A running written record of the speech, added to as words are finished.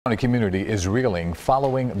The community is reeling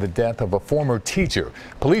following the death of a former teacher.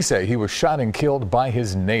 Police say he was shot and killed by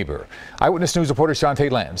his neighbor. Eyewitness News reporter Chantee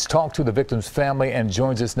Lans talked to the victim's family and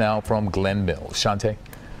joins us now from Glen Mills. Chantee.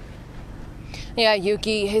 Yeah,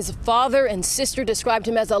 Yuki, his father and sister described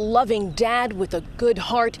him as a loving dad with a good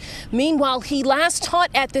heart. Meanwhile, he last taught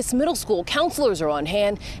at this middle school. Counselors are on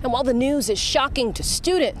hand, and while the news is shocking to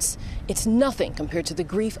students, it's nothing compared to the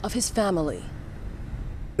grief of his family.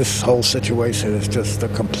 This whole situation is just a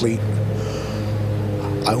complete,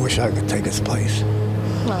 I wish I could take his place,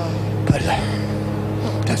 but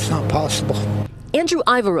that's not possible. Andrew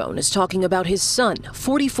Ivarone is talking about his son,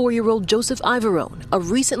 44-year-old Joseph Ivarone, a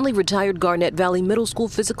recently retired Garnett Valley Middle School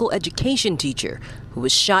physical education teacher who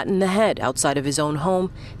was shot in the head outside of his own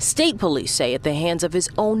home, state police say at the hands of his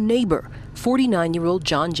own neighbor, 49-year-old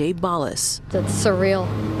John J. Ballas. It's surreal,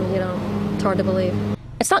 it's hard to believe.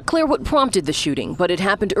 It's not clear what prompted the shooting, but it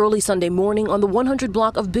happened early Sunday morning on the 100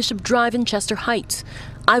 block of Bishop Drive in Chester Heights.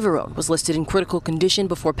 Ivarone was listed in critical condition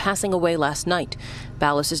before passing away last night.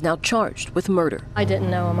 Ballas is now charged with murder. I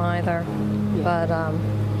didn't know him either, but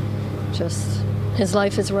just his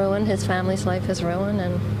life is ruined, his family's life is ruined,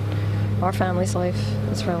 and our family's life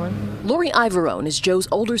is ruined. Lori Ivarone is Joe's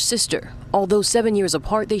older sister. Although 7 years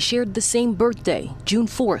apart, they shared the same birthday, June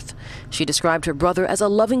 4th. She described her brother as a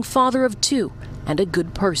loving father of two and a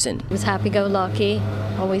good person. He was happy-go-lucky,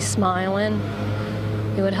 always smiling.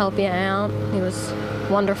 He would help you out. He was a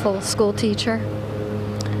wonderful school teacher.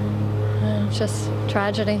 Just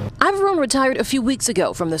tragedy. Ivarone retired a few weeks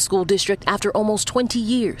ago from the school district after almost 20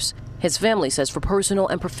 years. His family says for personal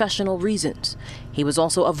and professional reasons. He was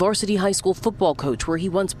also a varsity high school football coach where he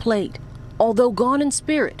once played. Although gone in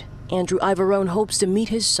spirit, Andrew Ivarone hopes to meet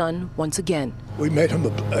his son once again. We made him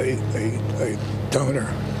a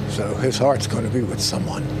donor, so his heart's going to be with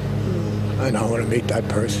someone. And I want to meet that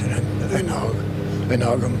person and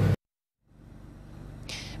hug him.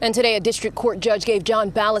 And today, a district court judge gave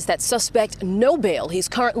John Ballas, that suspect, no bail. He's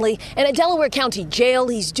currently in a Delaware County jail.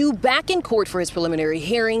 He's due back in court for his preliminary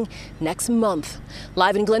hearing next month.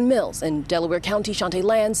 Live in Glen Mills in Delaware County, Chantee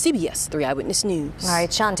Lans, CBS 3 Eyewitness News. All right,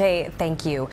 Chantee, thank you.